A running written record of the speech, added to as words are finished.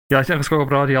Ja, is ingeskakel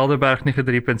op Radio Helderberg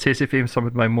 93.6 FM saam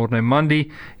met my Morning Monday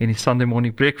en die Sunday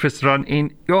Morning Breakfast Run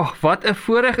en ja, wat 'n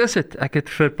voorreg is dit. Ek het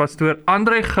vir pastoor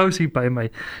André Gous hier by my.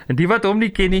 En die wat hom nie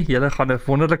ken nie, julle gaan 'n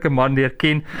wonderlike man leer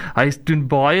ken. Hy doen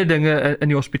baie dinge in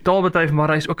die hospitaalbedryf, maar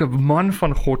hy is ook 'n man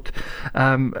van God.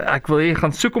 Ek wil hê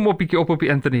gaan soek hom op bietjie op die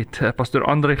internet. Pastoor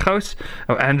André Gous,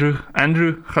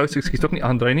 Andrew Gous, ekskuus tog nie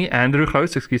André nie, Andrew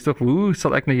Gous, ekskuus tog. Hoe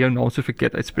sal ek nou jou naam so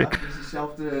verkeerd uitspreek? Ja, dis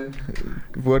dieselfde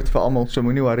woord vir almal, so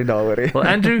moenie worry daaroor hê. Well,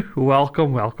 Andrew,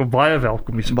 welkom, baie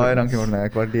welkom. Baie dankie Morne,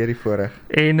 ek waardeer die voorreg.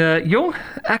 En jong,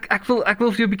 ek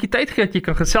wil vir jou 'n bietjie tyd gee dat jy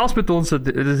kan gesels met ons.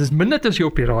 Dit is min net as jy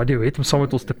op die radio het om saam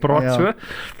met ons te praat Ja.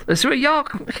 So ja,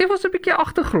 gee ons 'n bietjie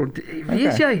agtergrond. Wie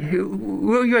is jy?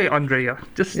 Hoe jy Andrea?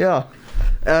 Just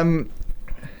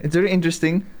It's very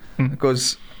interesting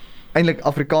because eintlik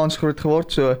Afrikaans groot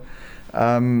geword, so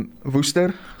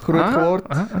Woester groot geword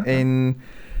en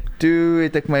toe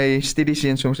het ek my studies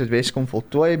in soms uit Weskom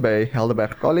voltooi by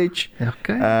Helderberg College.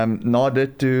 Okay. Na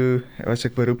dit toe was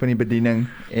ek beroep in die bediening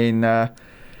en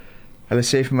hulle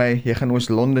sê vir my, jy gaan ons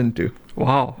Londen toe.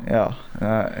 Wow. Ja,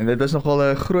 en dit was nogal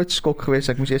 'n groot skok geweest.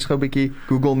 Ek moes eers gou 'n bietjie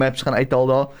Google Maps gaan uithaal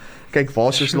daar. Kyk,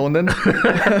 waar is Londen?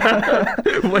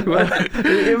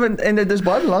 En dit is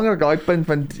baie belangrik daai punt,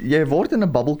 want jy word in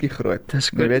 'n bubbeltjie groot.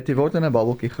 Jy weet, jy word in 'n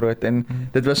bubbeltjie groot en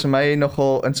dit was vir my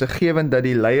nogal insiggewend dat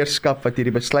die leierskap wat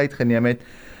hierdie besluit geneem het,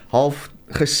 half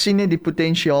gesien het die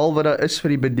potensiaal wat daar is vir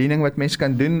die bediening wat mens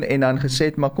kan doen en dan gesê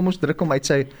het, maar kom ons druk hom uit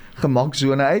sy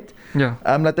gemaksone uit, Ja.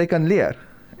 dat hy kan leer.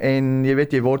 En jy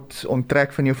weet, jy word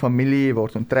onttrek van jou familie, jy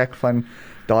word onttrek van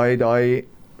daai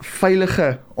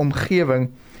veilige omgewing.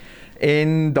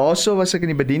 En daarso was ek in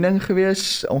die bediening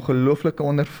gewees, ongelooflike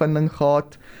ondervinding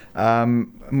gehad,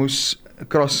 moes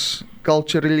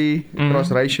cross-culturally,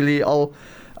 cross-racially al,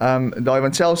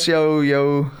 want selfs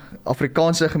jou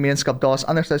Afrikaanse gemeenskap, daar is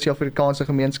anders as die Afrikaanse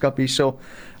gemeenskap hierso.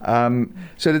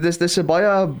 So dit is 'n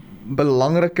baie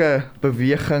belangrike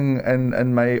beweging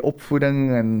in my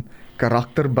opvoeding en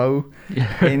karakterbou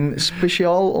en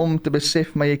spesiaal om te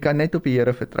besef maar jy kan net op die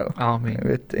Here vertrou. Amen. Jy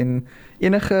weet, en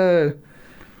enige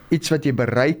iets wat jy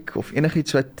bereik of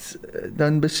enigiets wat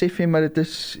dan besef jy maar dit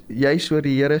is juis oor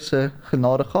die Here se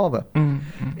genadegawe.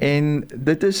 En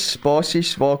dit is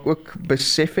basies waar ek ook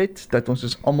besef het dat ons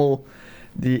is almal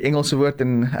die Engelse woord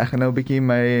en ek gaan nou 'n bietjie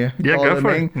my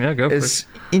is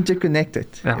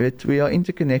interconnected. Ja. Jy weet, we are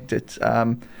interconnected.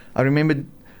 I remember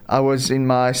I was in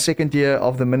my second year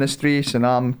of the ministry, so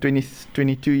now I'm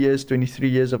 23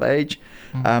 years of age.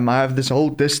 I have this whole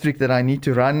district that I need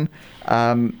to run,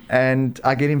 and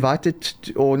I get invited,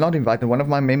 or not invited, one of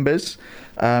my members,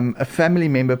 a family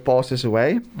member passes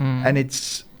away, and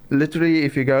it's literally,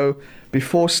 if you go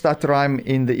before Stadtruim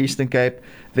in the Eastern Cape,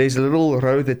 there's a little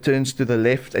road that turns to the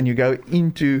left and you go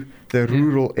into the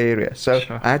rural area. So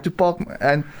I had to park,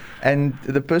 and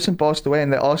the person passed away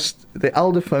and the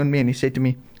elder phoned me and he said to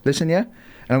me, listen here,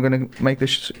 and I'm going to make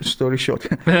this story short.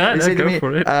 Yeah, he said to go me,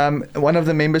 for it. one of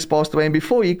the members passed away, and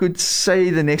before he could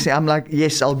say the next thing, I'm like,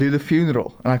 yes, I'll do the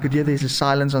funeral. And I could hear there's a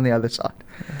silence on the other side.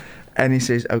 And he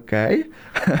says, okay.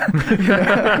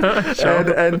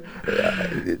 and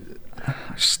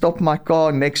stop my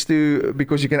car next to,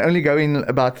 because you can only go in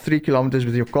about 3 kilometers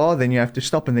with your car, then you have to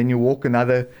stop and then you walk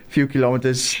another few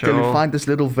kilometers till you find this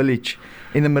little village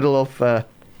in the middle of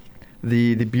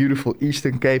the beautiful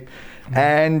Eastern Cape.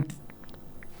 And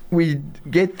we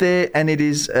get there and it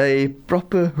is a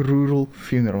proper rural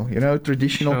funeral, you know,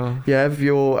 traditional. You have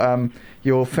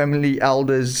your family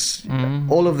elders,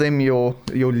 all of them, your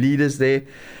leaders there.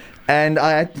 And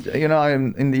I had,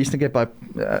 I'm in the Eastern Cape, I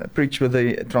preach with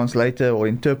a translator or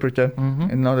interpreter,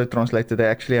 and not a translator, they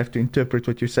actually have to interpret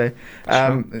what you say.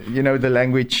 The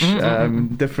language,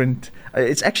 different.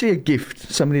 It's actually a gift,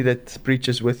 somebody that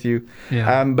preaches with you.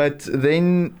 Yeah. But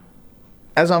then,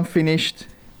 as I'm finished,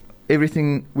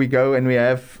 everything, we go and we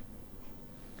have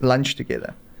lunch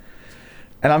together.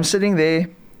 And I'm sitting there,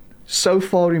 so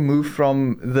far removed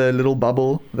from the little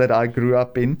bubble that I grew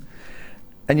up in.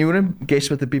 And you wouldn't guess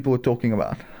what the people were talking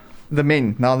about. The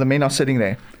men are sitting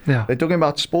there. Yeah. They're talking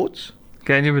about sports.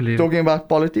 Can you believe Talking about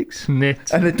politics.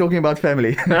 Net. And they're talking about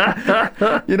family.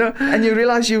 And you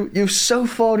realize you're so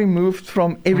far removed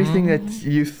from everything that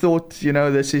you thought,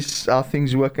 this is how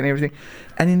things work and everything.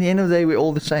 And in the end of the day, we're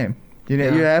all the same.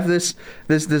 You have this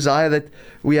desire that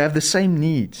we have the same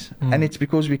needs. And it's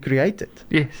because we created.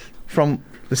 Yes. From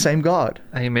the same God.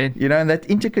 Amen. And that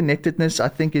interconnectedness, I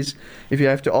think, is, if you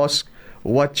have to ask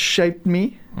what shaped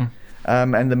me,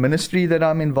 and the ministry that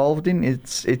I'm involved in,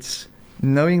 it's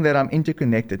knowing that I'm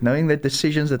interconnected, knowing that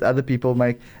decisions that other people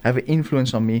make have an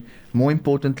influence on me. More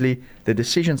importantly, the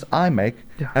decisions I make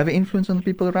have an influence on the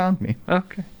people around me.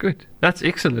 Okay, good. That's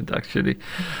excellent, actually.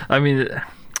 I mean,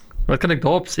 wat kan ek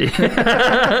daarop sê?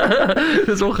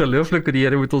 Dis ongelooflik hoe die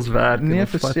Here met ons werk. Nee,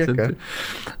 verseker.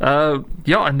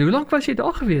 Ja, en hoe lank was jy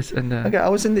daar gewees? Okay, I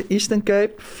was in the Eastern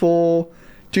Cape for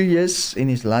 2 years in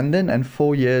East London and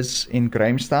 4 years in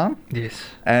Grahamstown. Yes.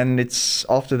 And it's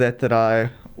after that I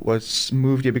was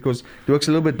moved here because it works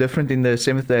a little bit different in the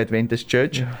Seventh-day Adventist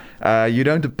Church. Yeah. You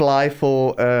don't apply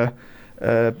for a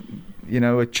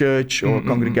church or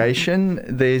congregation.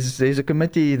 There's a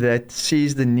committee that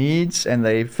sees the needs and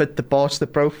they fit the pastor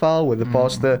profile with the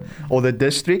pastor or the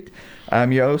district.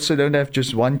 You also don't have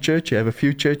just one church. You have a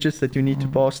few churches that you need to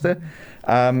pastor.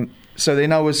 So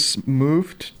then I was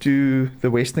moved to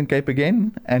the Western Cape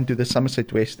again and to the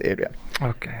Somerset West area.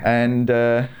 Okay. And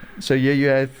so here you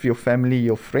have your family,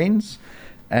 your friends.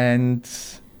 And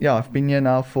yeah, I've been here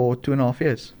now for 2.5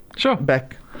 years. Sure.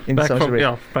 Back in Somerset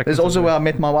West. There's also where I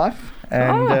met my wife.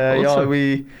 And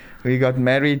we got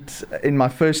married in my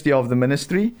first year of the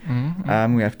ministry.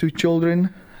 Mm-hmm. We have 2 children.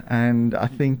 And I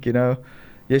think,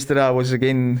 yesterday I was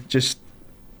again just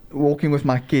walking with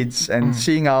my kids and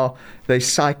seeing how they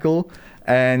cycle,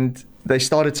 and they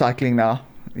started cycling now,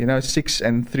 6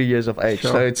 and 3 years of age.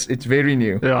 Sure. So it's very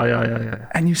new. Yeah.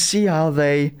 And you see how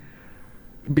they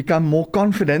become more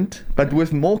confident, but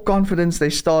with more confidence they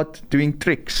start doing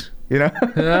tricks. Yeah,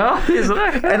 is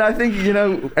right. And I think,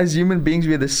 as human beings,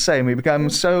 we're the same. We become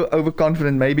so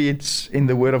overconfident. Maybe it's in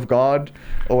the Word of God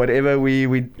or whatever.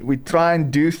 We try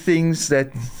and do things that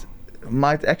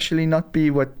might actually not be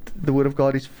what the Word of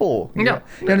God is for. You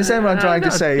understand what I'm trying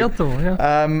to say?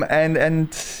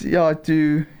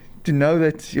 To know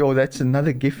that that's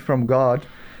another gift from God,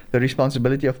 the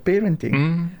responsibility of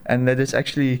parenting, and that is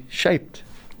actually shaped.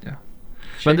 Ja.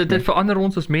 Want dit verander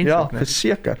ons as mense. Ja,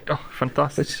 verseker.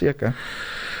 Fantasties. Verseker.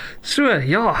 So,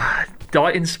 ja,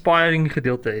 daai inspiring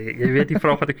gedeelte. Jy weet die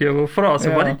vraag wat ek jou wil vra. So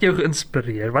wat het jou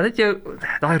geïnspireer? Wat het jou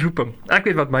daai roeping? Ek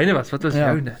weet wat myne was. Wat was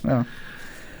joune? Ja.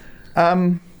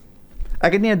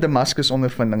 Ek het nie 'n Damascus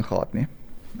ondervinding gehad nie.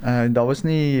 Daar was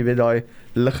nie, jy weet, daai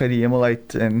lig uit die hemel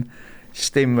uit en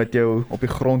stem wat jou op die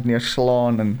grond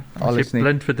neerslaan en alles nie. Jy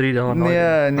blind vir 3 dae.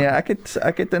 Nee,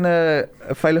 ek het in 'n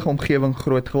veilige omgewing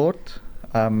groot geword.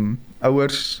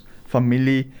 Ouers,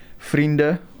 familie,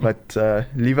 vriende wat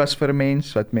lief was vir 'n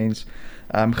mens, wat mens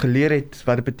geleer het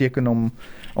wat dit beteken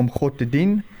om God te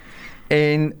dien.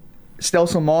 En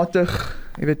stelselmatig,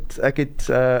 jy weet, ek het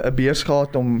 'n beurs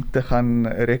gehad om te gaan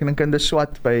rekeningkunde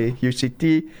swat by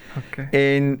UCT. Okay.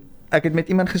 En ek het met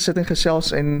iemand gesit en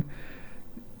gesels en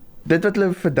dit wat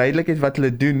hulle verduidelik het wat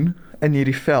hulle doen in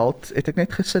hierdie veld, het ek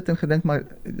net gesit en gedink, maar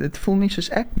dit voel nie soos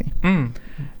ek nie.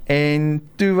 En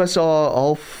toe was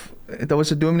daar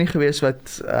was 'n dominee gewees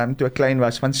wat toe ek klein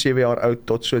was, van 7 jaar oud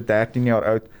tot so 13 jaar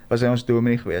oud, was hy ons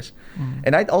dominee gewees.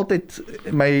 En hy het altyd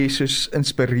my soos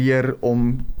inspireer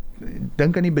om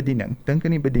dink aan die bediening.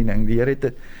 Die Here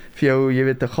het vir jou, jy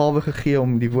weet, 'n gawe gegee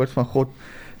om die woord van God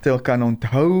te kan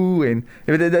onthou, en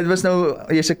jy weet, dit was nou,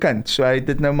 jy's 'n kind, so hy het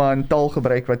dit nou maar in taal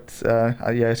gebruik wat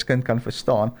jy as kind kan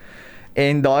verstaan.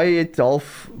 En daai het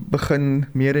half begin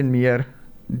meer en meer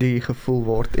die gevoel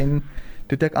word, en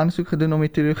toe het ek aansoek gedoen om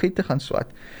die teologie te gaan swat.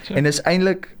 So. En dis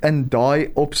eintlik in daai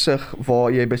opsig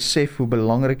waar jy besef hoe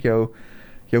belangrik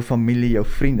jou familie, jou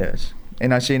vriende is.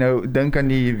 En as jy nou dink aan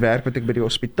die werk wat ek by die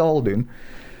hospitaal doen,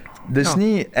 dis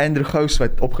nie Andrew Gous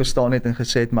wat opgestaan het en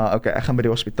gesê het, maar okay, ek gaan by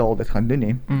die hospitaal dit gaan doen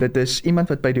nie. Dit is iemand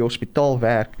wat by die hospitaal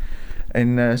werk,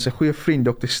 en sy goeie vriend,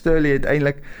 Dr. Sturley, het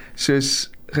eintlik soos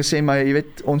gesê, maar jy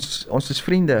weet, ons is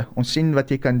vriende, ons sien wat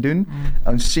jy kan doen,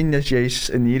 ons sien as jy's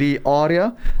in hierdie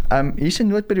area, hier's 'n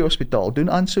nood by die hospitaal, doen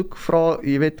aansoek, vra,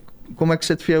 jy weet, kom ek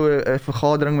sit vir jou 'n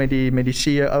vergadering met die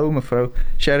CEO, mevrou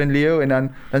Sharon Leo, en dan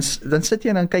sit jy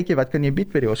en dan kyk jy wat kan jy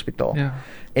bied by die hospitaal. Ja.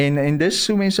 En dis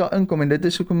hoe mense daar inkom, en dit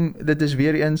is hoekom, dit is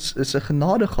weer eens is 'n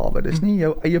genadegawe. Dis nie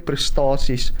jou eie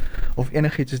prestasies of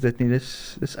enigiets is dit nie.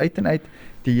 Dis uit en uit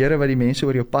die Here wat die mense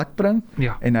oor jou pad bring,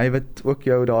 en hy wat ook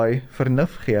jou daai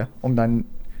vernuf gee om dan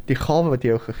die gawe wat hy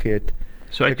jou gegee het.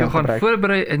 So ek gaan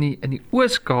voorberei in die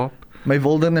Oos-Kaap, my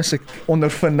wilderness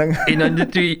ondervinding. En dan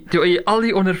toe jy al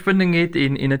die ondervinding het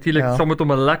en natuurlik saam met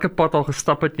hom 'n lekker pad al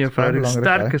gestap het, en jou verhouding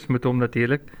sterk is met hom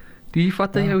natuurlik, die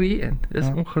vat hy jou hier in. Dis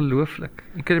ongelooflik.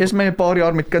 Dis my 'n paar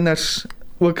jaar met kinders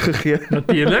ook gegee.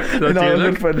 Natuurlik, In daai natuurlik.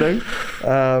 ondervinding.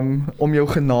 Om jou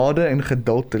genade en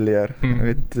geduld te leer. Jy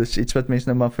weet, dis iets wat mense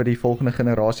nou maar vir die volgende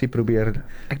generasie probeer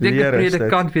Ek dink 'n leer. is dit.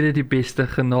 predikant weet dit die beste,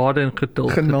 genade en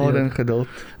geduld. Genade geleer. en geduld.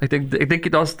 Ek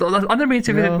dink daar's ander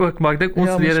mense weet Ja. dit ook, maar ek dink ons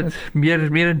Ja, leer ons dit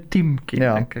meer intiem ken,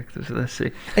 Ja. dink ek. Dis wat ek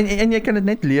sê. En jy kan dit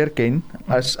net leer ken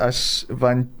as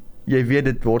want jy weet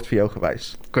dit word vir jou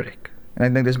gewys. Korrek. En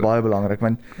ek dink dis baie belangrik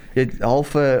want jy het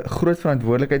half 'n groot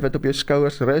verantwoordelikheid wat op jou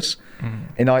skouers rus.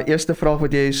 En daai eerste vraag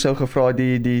wat jy sou gevra het,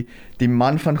 die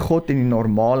man van God en die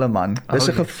normale man. Dis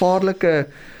 'n yes. gevaarlike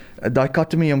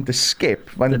dichotomie om te skep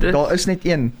want Dit is. daar is net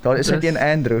een. Daar is net Dit is. een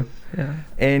Andrew. Ja.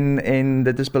 En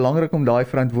dit is belangrik om daai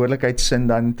verantwoordelikheidsin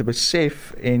dan te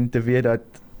besef en te weet dat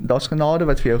daar's genade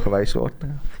wat vir jou gewys word.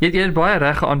 Jy het baie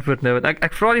reg geantwoord nou. Want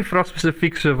ek vra die vraag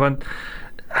spesifiek so want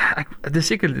dis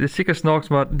seker snaaks,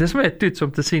 maar dis my 'n toets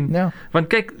om te sien. Ja. Want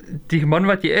kyk, die man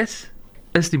wat jy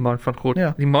is die man van God.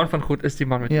 Ja. Die man van God is die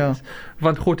man wat jy Ja. is.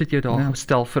 Want God het jou daar Ja.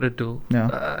 gestel vir 'n doel.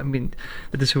 Ja. I mean,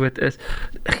 dit is hoe dit is.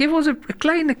 Geef ons 'n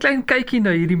klein kykie na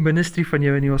hierdie ministry van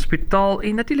jou in die hospitaal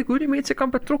en natuurlik hoe die mense kan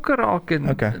betrokke raak en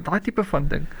Okay. daai tipe van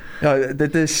ding. Ja,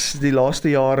 dit is die laaste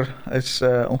jaar is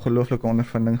 'n ongelooflike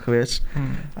ondervinding geweest.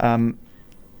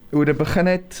 Hoe dit begin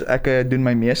het, ek doen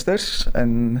my meesters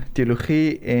in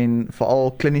teologie en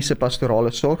veral kliniese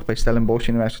pastorale sorg by Stellenbosch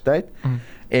Universiteit.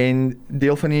 En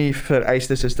deel van die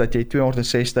vereistes is dat jy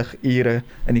 260 ure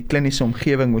in die kliniese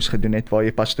omgewing moes gedoen het waar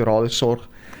jy pastorale sorg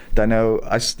dan nou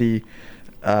as die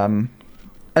in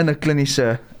 'n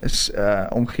kliniese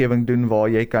omgewing doen waar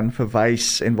jy kan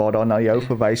verwys en waar daar na jou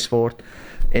verwys word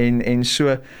en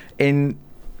so en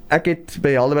ek het by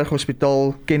Helderberg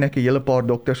Hospitaal ken ek 'n hele paar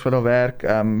dokters wat daar werk,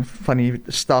 van die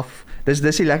staf. Dis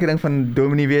die lekker ding van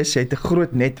dominee wees, jy het 'n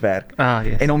groot netwerk.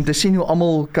 Yes. En om te sien hoe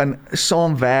almal kan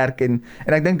saamwerk en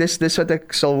ek dink dis wat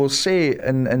ek sal wil sê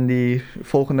in die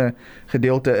volgende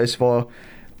gedeelte is waar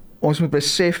ons moet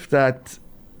besef dat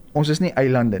ons is nie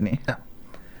eilande nie. Ja.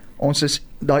 Ons is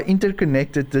daai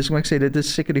interconnected, dis hoe ek sê dit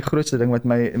is seker die grootste ding wat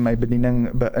my bediening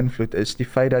beïnvloed is, die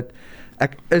feit dat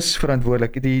ek is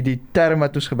verantwoordelik. Die term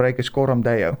wat ons gebruik is coram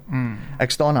deo. Ek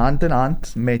staan hand in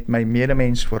hand met my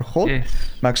medemens voor God,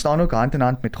 Yes. maar ek staan ook hand in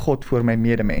hand met God voor my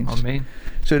medemens. Amen.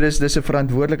 So dis 'n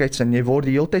verantwoordelikheidsin. Jy word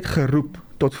die hele tyd geroep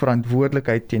tot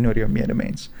verantwoordelikheid teenoor jou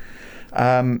medemens.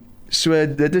 So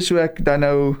dit is hoe ek dan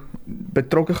nou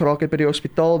betrokke geraak het by die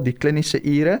hospitaal, die kliniese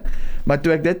ure, maar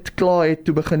toe ek dit klaar het,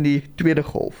 toe begin die tweede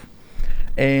golf.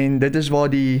 En dit is waar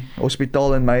die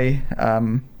hospitaal in my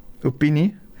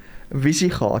opinie visie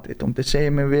gehad het om te sê,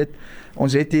 men weet,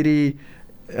 ons het hierdie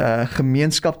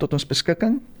gemeenskap tot ons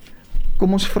beskikking.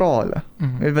 Kom ons vra hulle.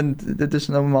 Want dit is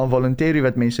nou maar voluntary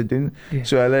wat mense doen. Yes.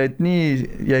 So hulle het nie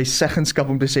jy seggenskap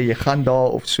om te sê jy gaan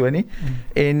daar of so nie.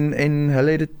 En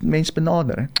hulle het dit mens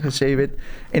benader, gesê jy weet.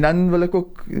 En dan wil ek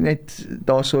ook net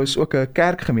daarso is ook 'n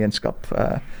kerkgemeenskap,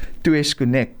 2S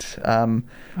Connect.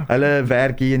 Hulle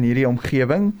werk hier in hierdie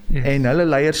omgewing en hulle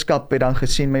leierskap het dan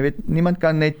gesien, maar jy weet niemand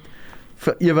kan net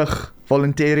vir ewig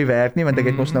voluntary werk nie, want ek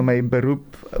het mos nou my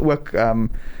beroep ook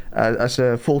as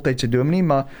 'n voltydse dominee,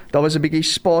 maar daar was 'n bietjie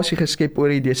spasie geskep oor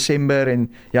die Desember en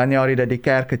Januarie dat die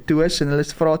kerke toe is en hulle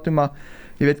vra toe maar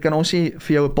jy weet kan ons nie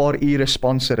vir jou 'n paar ure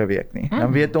sponsor 'n week nie.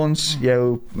 Dan weet ons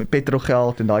jou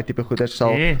petrolgeld en daai tipe goeder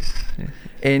sal. Yes.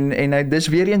 En dis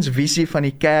weer eens visie van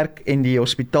die kerk en die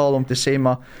hospitaal om te sê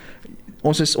maar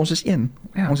ons is een.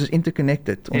 Ja. Ons is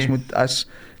interconnected. Ons Yes. moet as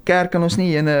kerk kan ons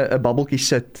nie in 'n bubbeltjie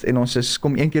sit en ons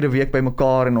kom een keer 'n week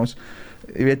bymekaar en ons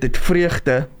jy weet dit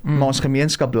vreugde, maar ons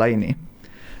gemeenskap bly nie.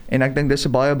 En ek dink dis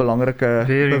 'n baie belangrike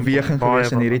beweging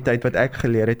gewees in hierdie tyd wat ek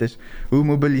geleer het is hoe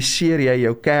mobiliseer jy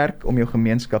jou kerk om jou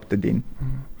gemeenskap te dien?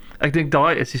 Ek dink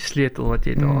daai is die sleutel wat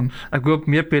jy daar. Ek hoop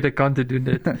meer predikante doen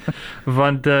dit.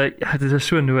 Want ja, dit is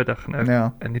so nodig nou.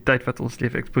 Ja. In die tyd wat ons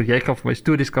leef. Jy gaan vir my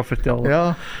stories kan vertel.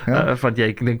 Ja. Want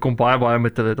jy kom baie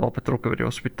met hulle daar betrokke by die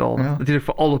hospitaal. Ja. Natuurlik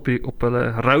veral op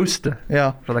hulle rouste.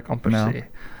 Ja. Wil ek amper sê.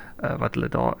 Wat hulle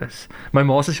daar is. My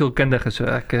ma is sielkundige, so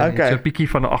ek het so 'n bietjie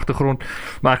van 'n agtergrond,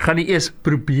 maar ek gaan nie eers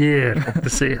probeer om te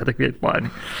sê dat ek weet baie nie.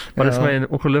 Maar dit is my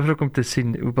ongelooflik om te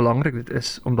sien hoe belangrik dit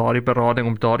is om daardie berading,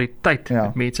 om daardie tyd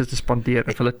met mense te spandeer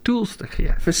en hulle tools te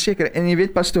gee. Verseker, en jy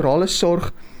weet pastorale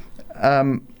sorg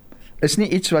is nie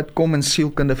iets wat kom in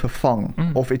sielkunde vervang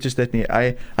of iets is dit nie.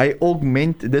 Hy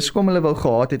augment, dis kom hulle wou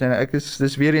gehad het en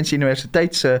dis weer eens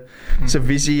universiteit se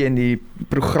visie en die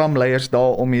programleiers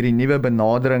daar om hierdie nuwe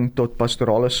benadering tot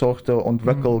pastorale sorg te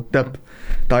ontwikkel, DIP,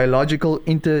 Dialogical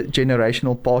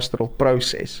Intergenerational Pastoral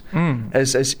Process.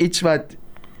 Is iets wat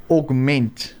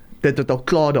augment dit wat al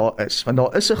klaar daar is, want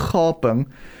daar is 'n gaping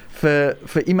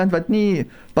vir iemand wat nie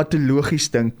patologies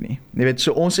dink nie. Jy weet,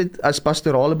 so ons het as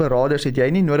pastorale beraders het jy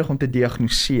nie nodig om te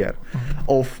diagnoseer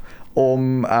of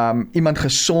om iemand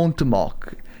gesond te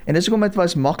maak. En dis hoekom dit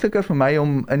was makliker vir my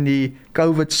om in die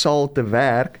COVID saal te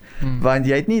werk, want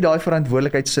jy het nie daai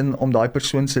verantwoordelikheidsin om daai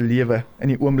persoon se lewe in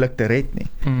die oomblik te red nie.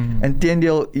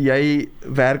 Inteendeel, jy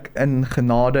werk in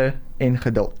genade en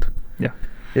geduld. Ja.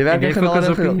 Jy werk in genade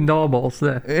en geduld. Nabels,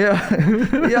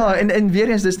 Ja, en weer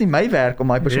eens, dis nie my werk om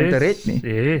daai persoon te red nie.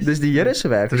 Yes. Dis die Here se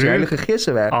werk, dis die Heilige Gees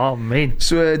se werk. Amen.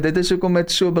 So dit is hoekom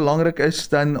dit so belangrik is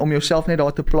dan om jouself net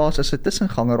daar te plaas as 'n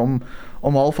tussenganger om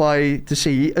halfwaai te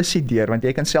sê hier is die deur, want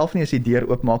jy kan self nie as die deur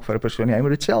oopmaak vir 'n persoon nie, jy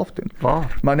moet dit self doen.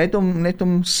 Waar? Maar net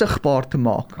om sigbaar te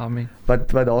maak Amen. wat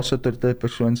daarso tot 'n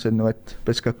persoon se nood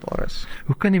beskikbaar is.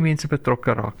 Hoe kan die mense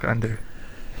betrokke raak, Andrew?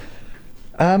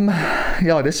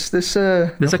 Ja, dis Dis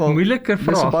 'n moeilike Dis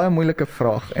 'n vraag. baie moeilike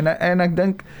vraag. En ek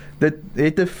dink dit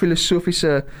het 'n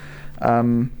filosofiese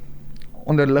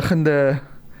onderliggende,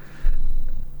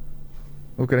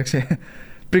 hoe kan ek sê,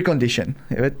 precondition.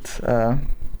 Jy weet,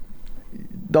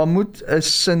 daar moet 'n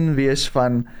sin wees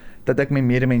van dat ek my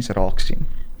medemens raak sien.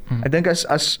 Ek dink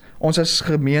as ons as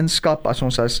gemeenskap, as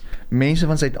ons as mense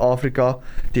van Suid-Afrika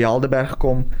die Helderberg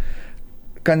kom,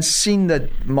 kan sien dat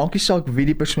maak nie saak wie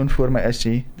die persoon voor my is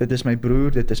nie, dit is my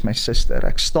broer, dit is my suster,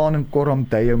 ek staan in Coram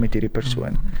Deo met hierdie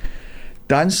persoon,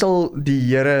 dan sal die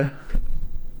Here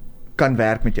kan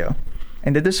werk met jou.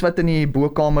 En dit is wat in die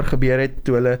bokamer gebeur het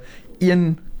toe hulle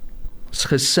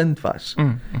eensgesind was.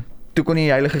 Toe kon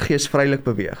die Heilige Gees vrylik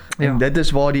beweeg. En dit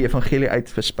is waar die evangelie uit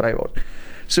versprei word.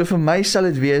 So vir my sal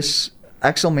dit wees,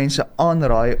 ek sal mense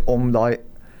aanraai om daai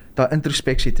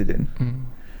introspeksie te doen.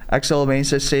 Ek sal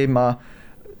mense sê, maar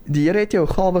die Here het jou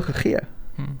gawe gegee.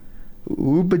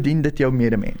 Hoe bedien dit jou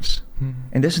medemens?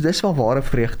 En dis waar ware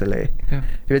vreugde lê. Ja.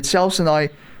 Jy weet, selfs in daai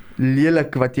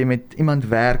lelik wat jy met iemand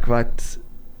werk wat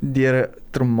deur 'n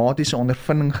traumatiese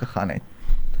ondervinding gegaan het,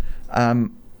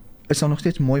 is daar nog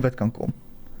steeds mooi wat kan kom.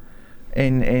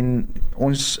 En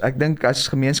ons, ek dink as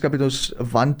gemeenskap het ons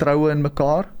wantroue in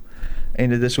mekaar, en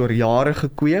dit is oor jare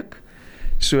gekweek.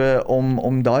 So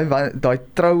om daai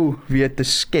trou weer te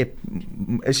skep,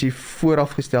 is die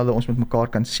voorafgestelde ons met mekaar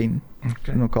kan sien.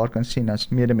 Okay. Mekaar kan sien as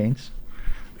medemens.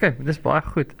 Okay, dis baie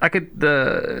goed. Ek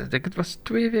het was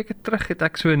 2 weke terug het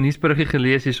ek so 'n nuusberigie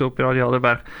gelees hier so op Radio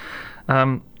Helderberg.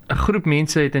 'n groep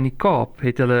mense het in die Kaap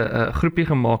het hulle 'n groepie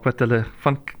gemaak wat hulle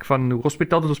van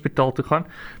hospitaal tot hospitaal toe gaan.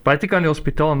 Buitekant die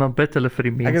hospitaal en dan bid hulle vir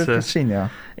die mense. Ek het dit gesien, ja.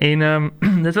 En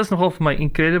dit was nogal vir my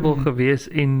incredible geweest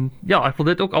en ja, ek wil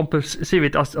dit ook amper sê,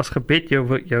 weet as gebed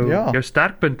jou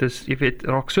sterkpunt is, jy weet,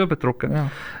 raak so betrokke. Ja.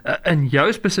 In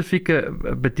jou spesifieke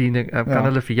bediening kan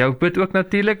hulle vir jou bid ook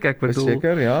natuurlik. Ek bedoel,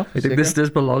 Verseker, ja. weet ek,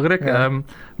 dis belangrik. Ja.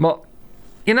 Maar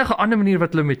enige ander manier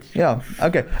wat hulle met Ja,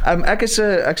 okay. Ek is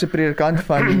 'n predikant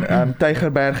van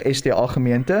Tygerberg SDA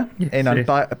gemeente en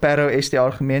dan Parow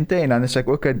SDA gemeente en dan is ek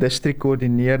ook 'n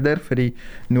distriekkoördineerder vir die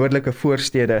noordelike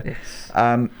voorstede. Yes.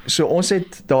 So ons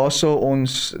het daarso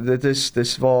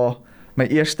dis waar my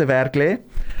eerste werk lê.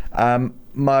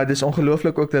 Maar dis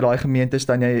ongelooflik ook dat daai gemeentes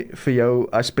dan jy vir jou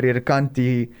as predikant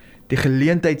die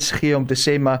geleentheid gee om te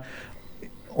sê, maar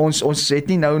ons het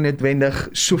nie nou noodwendig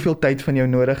soveel tyd van jou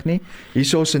nodig nie.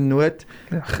 Hierso is 'n nood,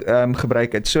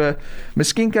 gebruik dit. So,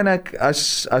 miskien kan ek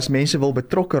as mense wil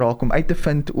betrokke raak om uit te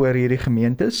vind oor hierdie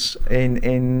gemeentes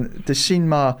en te sien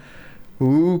maar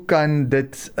hoe kan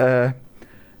dit 'n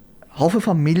halfe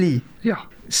familie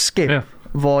skep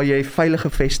waar jy veilige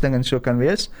vesting en so kan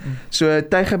wees. So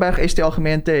Tygerberg SDA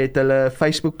gemeente het hulle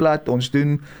Facebookblad, ons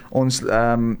doen ons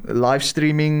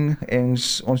livestreaming en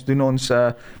ons doen ons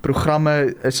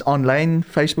programme is aanlyn,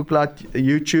 Facebookblad,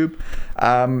 YouTube.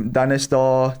 Dan is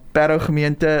daar Parow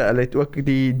gemeente, hulle het ook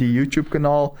die YouTube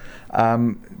kanaal.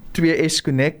 2S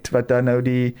Connect wat dan nou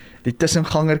die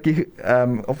tussengangertjie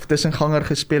of tussenganger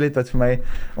gespeel het wat vir my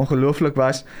ongelooflik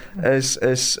was,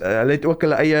 is hulle het ook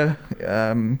hulle eie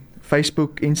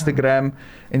Facebook, Instagram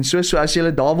en so as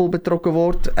jy daar wil betrokke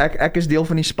word, ek is deel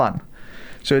van die span.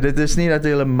 So dit is nie dat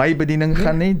jy my bediening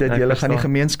gaan nie, dit jy gaan die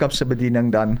gemeenskap se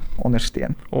bediening dan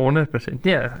ondersteun. 100%.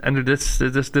 Ja, en dis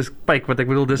kyk wat ek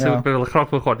bedoel, dis ook wel graag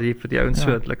wil gehad vir die ouens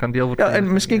so hulle kan deel word. Ja,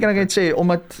 en miskien kan ek net sê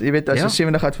omdat jy weet as 'n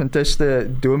Seventh Adventiste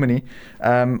dominee,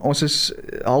 ons is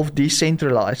half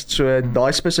decentralized. So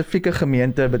daai spesifieke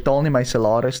gemeente betaal nie my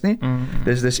salaris nie.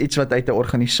 Dis iets wat uit 'n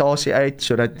organisasie uit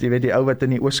sodat jy weet die ou wat in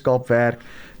die Oos-Kaap werk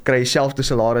kry dieselfde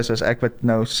salaris as ek wat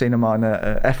nou sê nou maar in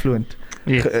 'n affluent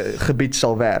gebied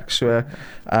sal werk. So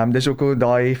dis ook al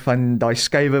daai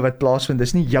skuwe wat plaasvind.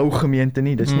 Dis nie jou gemeente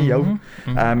nie, dis nie jou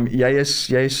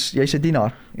jy's 'n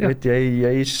dienaar. Jy weet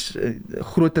jy is 'n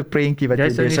groter prentjie wat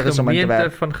jy besig is om aan te werk. Jy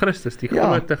is die gemeente van Christus, die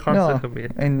groot ganse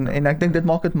gemeente. En ek dink dit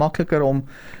maak dit makliker om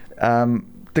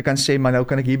te kan sê maar nou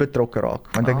kan ek hier betrokke raak,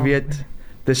 want ek weet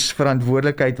dis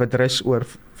verantwoordelikheid wat rus oor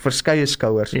verskeie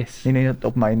skouers, nie net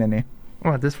op myne nie.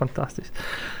 Dis fantasties.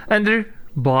 Andrew,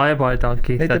 baie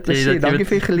dankie. Dankie vir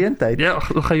die geleentheid. Ja,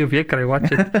 ek gaan jou weer kry,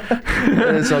 watch it.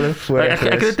 Dis al 'n voorreg.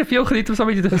 Ek het te veel geniet om saam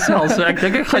met jou te gesels. So ek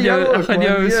dink ek gaan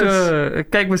jou so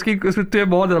kyk, miskien is dit 2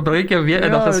 maande dan bring ek jou weer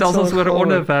in dan gesels ons oor 'n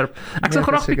onderwerp. Ek sou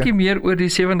graag 'n bietjie meer oor die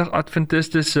 70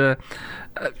 Adventistes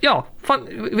van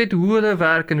weet hoe hulle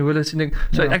werk en hoe hulle sien.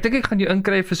 So ek dink ek gaan jou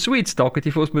inkry vir Sweets dalk het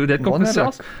jy vir ons moet dit kom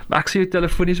gesels. Maar ek sien jou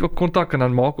telefonies ook kontak en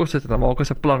dan maak ons dit en dan maak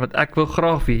ons 'n plan want ek wil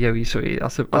graag vir jou hierso hê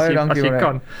as jy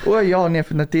kan. Nee,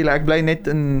 natuurlik. Ek bly net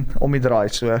om die draai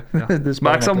so. Dis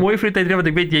maar ek sal mooi vir die tyd want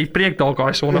ek weet jy preek dalk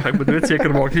daai Sondag. Ek moet dit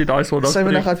seker maak jy daai Sondag.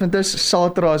 70 Adventis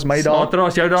Saterdag is my dag. Saterdag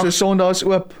is jou dag. So Sondag is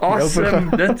oop.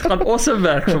 Awesome. Dit gaan awesome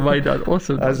werk vir my dan.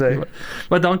 Awesome.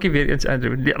 Maar dankie weer eens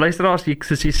Andrew. Luisteraars,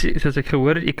 soos ek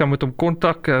gehoor het, jy kan met hom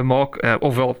kontak maak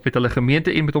ofwel met hulle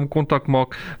gemeente en met hom kontak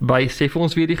maak by sê vir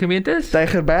ons wie die gemeente is.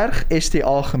 Tygerberg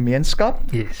STA Gemeenskap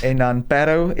en dan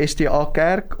Parow STA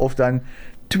Kerk of dan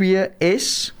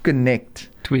 2S Connect.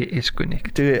 2S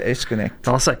Connect.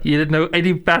 Daar sê, jy het nou uit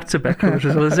die perd se bek gehoor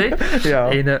soos hulle sê.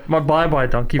 En maar baie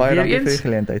dankie weer dankie eens. Vir die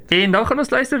geleentheid. En dan gaan ons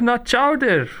luister na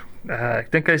Chowder.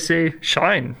 Ek dink hy sê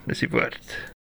shine is die woord.